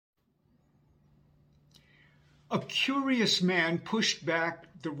A curious man pushed back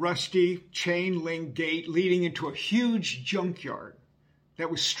the rusty chain-link gate leading into a huge junkyard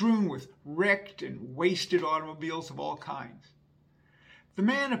that was strewn with wrecked and wasted automobiles of all kinds. The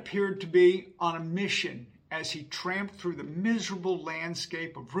man appeared to be on a mission as he tramped through the miserable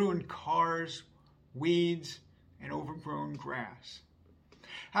landscape of ruined cars, weeds, and overgrown grass.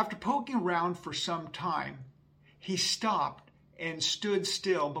 After poking around for some time, he stopped and stood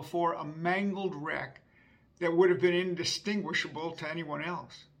still before a mangled wreck that would have been indistinguishable to anyone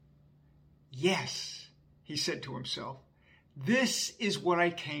else. "Yes," he said to himself, "this is what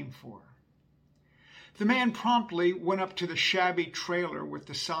I came for." The man promptly went up to the shabby trailer with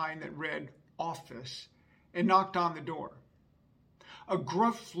the sign that read "Office" and knocked on the door. A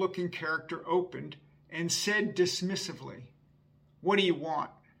gruff-looking character opened and said dismissively, "What do you want?"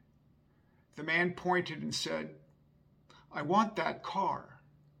 The man pointed and said, "I want that car."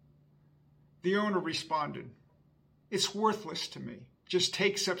 The owner responded, "It's worthless to me, just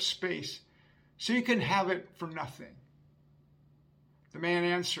takes up space, so you can have it for nothing." The man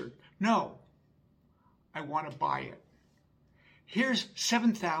answered, "No, I want to buy it. Here's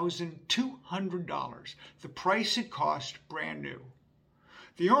 $7,200, the price it cost brand new."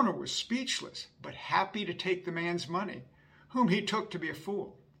 The owner was speechless, but happy to take the man's money, whom he took to be a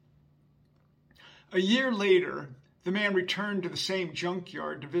fool. A year later, the man returned to the same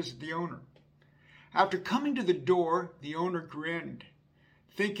junkyard to visit the owner. After coming to the door, the owner grinned,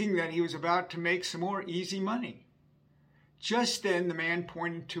 thinking that he was about to make some more easy money. Just then, the man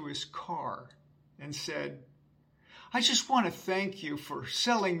pointed to his car and said, "I just want to thank you for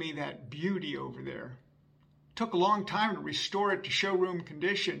selling me that beauty over there. It took a long time to restore it to showroom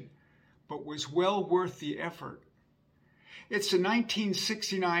condition, but was well worth the effort. It's a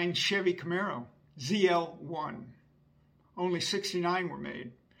 1969 Chevy Camaro, ZL1. Only 69 were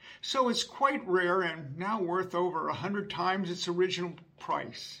made. So it's quite rare and now worth over 100 times its original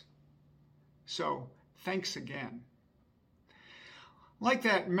price. So thanks again." Like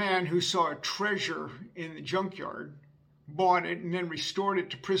that man who saw a treasure in the junkyard, bought it, and then restored it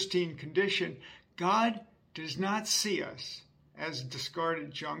to pristine condition, God does not see us as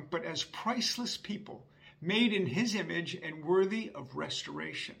discarded junk, but as priceless people made in His image and worthy of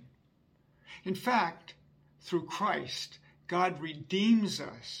restoration. In fact, through Christ, God redeems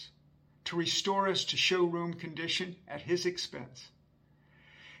us to restore us to showroom condition at His expense.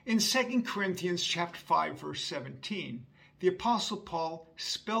 In 2 Corinthians chapter 5, verse 17, the Apostle Paul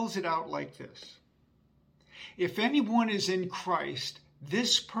spells it out like this: "If anyone is in Christ,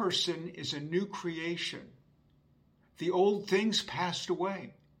 this person is a new creation. The old things passed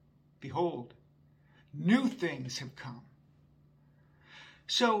away. Behold, new things have come."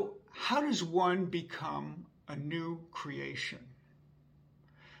 So, how does one become a new creation?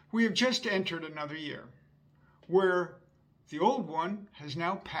 We have just entered another year, where the old one has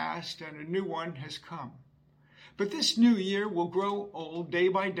now passed and a new one has come. But this new year will grow old day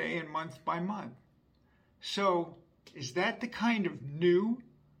by day and month by month. So, is that the kind of new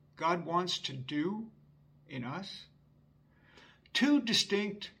God wants to do in us? Two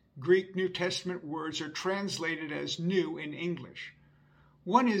distinct Greek New Testament words are translated as new in English.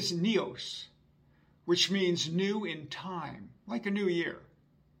 One is neos, which means new in time, like a new year.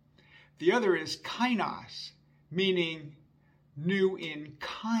 The other is kainos, meaning new in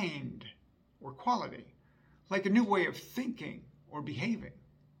kind or quality, like a new way of thinking or behaving.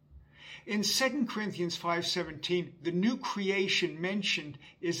 In 2 Corinthians 5:17, the new creation mentioned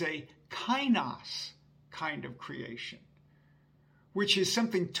is a kainos kind of creation, which is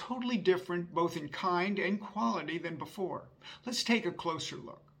something totally different both in kind and quality than before. Let's take a closer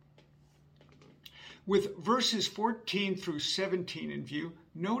look. With verses 14 through 17 in view,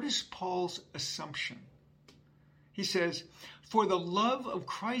 notice Paul's assumption. He says, "For the love of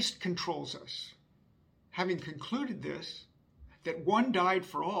Christ controls us, having concluded this, that one died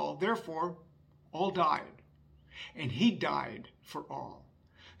for all, therefore all died. And He died for all,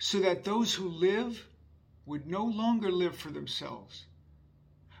 so that those who live would no longer live for themselves,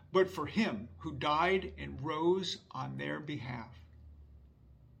 but for Him who died and rose on their behalf.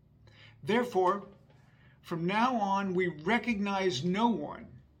 Therefore, from now on, we recognize no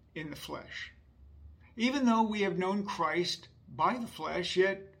one in the flesh. Even though we have known Christ by the flesh,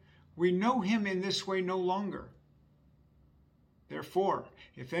 yet we know Him in this way no longer. Therefore,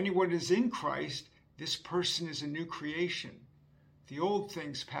 if anyone is in Christ, this person is a new creation. The old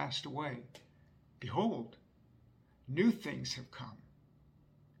things passed away. Behold, new things have come."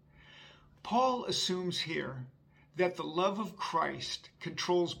 Paul assumes here that the love of Christ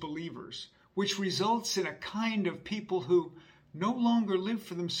controls believers, which results in a kind of people who no longer live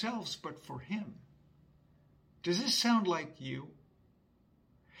for themselves, but for Him. Does this sound like you?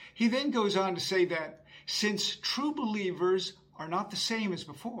 He then goes on to say that since true believers are not the same as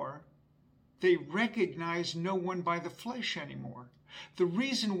before, they recognize no one by the flesh anymore. The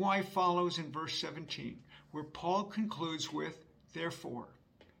reason why follows in verse 17, where Paul concludes with, therefore,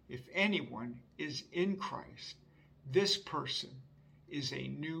 if anyone is in Christ, this person is a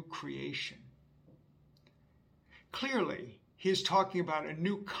new creation. Clearly, he is talking about a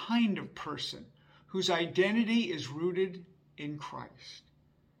new kind of person whose identity is rooted in Christ.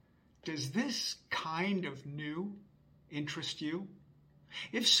 Does this kind of new interest you?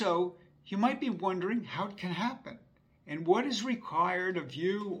 If so, you might be wondering how it can happen and what is required of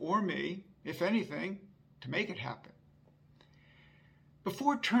you or me, if anything, to make it happen.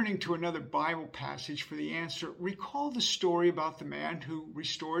 Before turning to another Bible passage for the answer, recall the story about the man who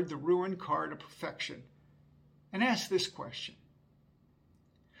restored the ruined car to perfection and ask this question.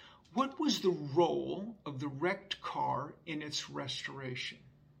 What was the role of the wrecked car in its restoration?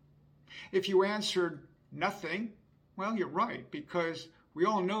 If you answered nothing, well, you're right, because we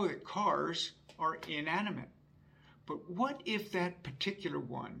all know that cars are inanimate. But what if that particular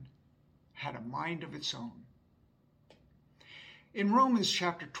one had a mind of its own? In Romans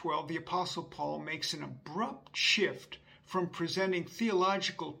chapter 12, the Apostle Paul makes an abrupt shift from presenting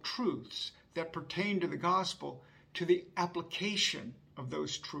theological truths that pertain to the gospel to the application of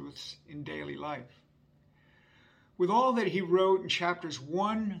those truths in daily life. With all that he wrote in chapters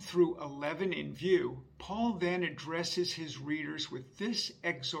 1 through 11 in view, Paul then addresses his readers with this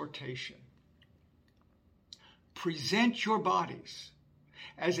exhortation. Present your bodies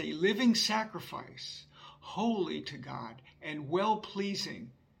as a living sacrifice, holy to God and well-pleasing,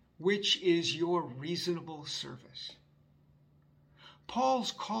 which is your reasonable service.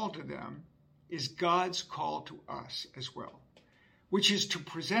 Paul's call to them is God's call to us as well, which is to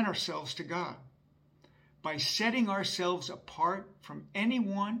present ourselves to God by setting ourselves apart from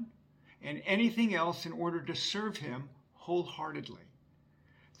anyone and anything else in order to serve him wholeheartedly.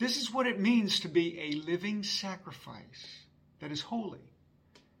 This is what it means to be a living sacrifice that is holy.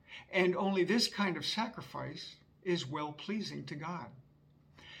 And only this kind of sacrifice is well-pleasing to God.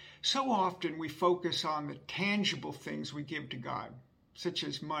 So often we focus on the tangible things we give to God, such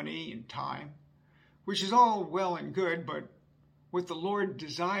as money and time, which is all well and good, but what the Lord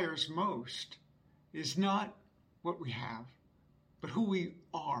desires most is not what we have, but who we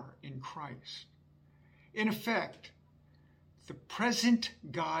are in Christ. In effect, the present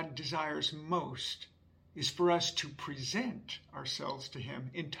God desires most is for us to present ourselves to him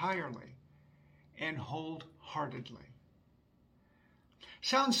entirely and wholeheartedly.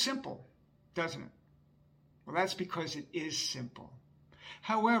 Sounds simple, doesn't it? Well, that's because it is simple.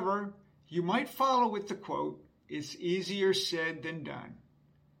 However, you might follow with the quote, it's easier said than done.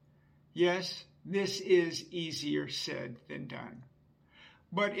 Yes, this is easier said than done.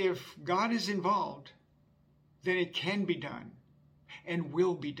 But if God is involved, then it can be done and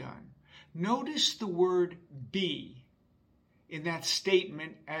will be done. Notice the word be in that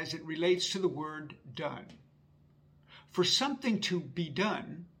statement as it relates to the word done. For something to be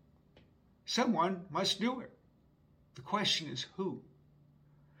done, someone must do it. The question is who?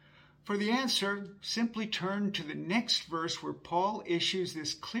 For the answer, simply turn to the next verse where Paul issues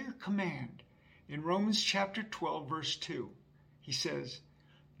this clear command in Romans chapter 12, verse 2. He says,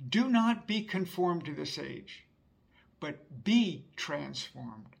 do not be conformed to this age, but be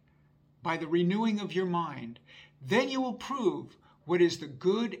transformed by the renewing of your mind. Then you will prove what is the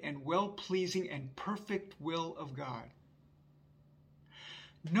good and well-pleasing and perfect will of God.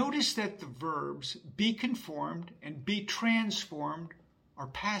 Notice that the verbs be conformed and be transformed are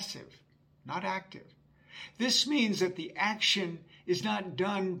passive, not active. This means that the action is not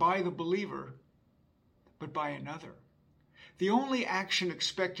done by the believer, but by another. The only action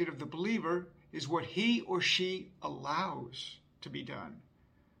expected of the believer is what he or she allows to be done,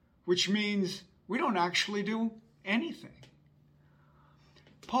 which means we don't actually do anything.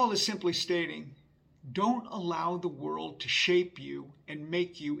 Paul is simply stating, don't allow the world to shape you and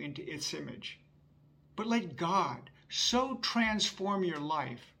make you into its image, but let God so transform your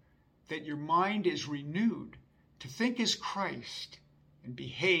life that your mind is renewed to think as Christ and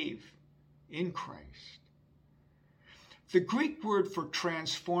behave in Christ. The Greek word for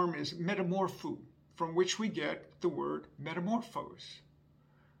transform is metamorpho, from which we get the word metamorphose.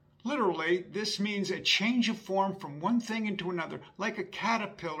 Literally, this means a change of form from one thing into another, like a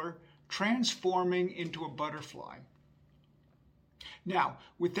caterpillar transforming into a butterfly. Now,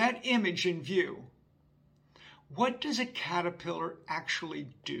 with that image in view, what does a caterpillar actually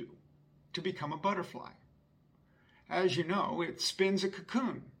do to become a butterfly? As you know, it spins a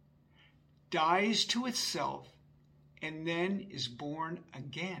cocoon. dies to itself, and then is born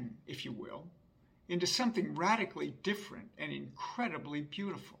again, if you will, into something radically different and incredibly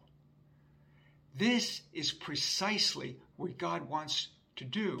beautiful. This is precisely what God wants to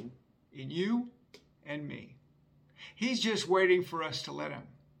do in you and me. He's just waiting for us to let him.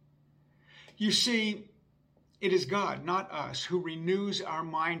 You see, it is God, not us, who renews our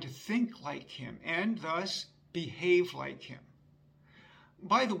mind to think like him and thus behave like him.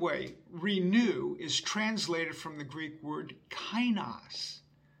 By the way, renew is translated from the Greek word kainos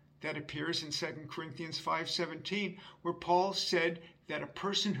that appears in 2 Corinthians 5:17, where Paul said that a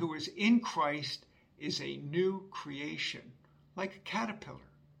person who is in Christ is a new creation, like a caterpillar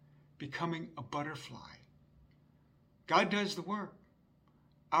becoming a butterfly. God does the work.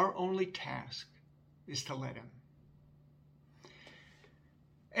 Our only task is to let him.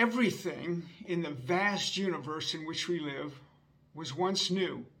 Everything in the vast universe in which we live was once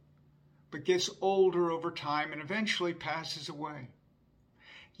new, but gets older over time and eventually passes away.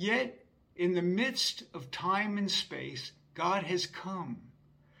 Yet, in the midst of time and space, God has come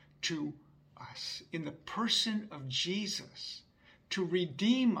to us in the person of Jesus to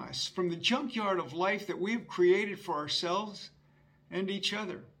redeem us from the junkyard of life that we have created for ourselves and each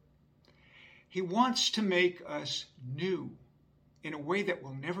other. He wants to make us new in a way that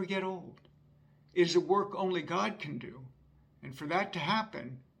will never get old. It is a work only God can do. And for that to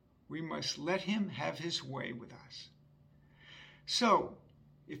happen, we must let him have his way with us. So,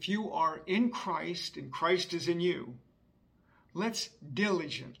 if you are in Christ and Christ is in you, let's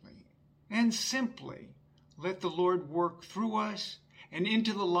diligently and simply let the Lord work through us and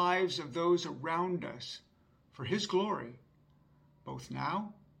into the lives of those around us for his glory, both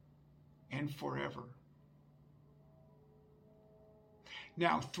now and forever.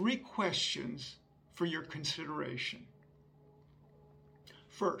 Now, 3 questions for your consideration.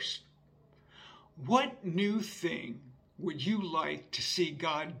 First, what new thing would you like to see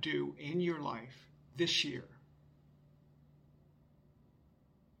God do in your life this year?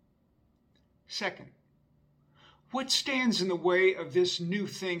 Second, what stands in the way of this new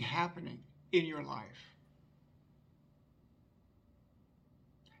thing happening in your life?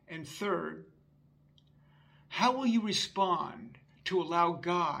 And third, how will you respond to allow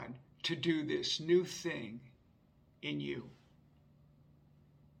God to do this new thing in you?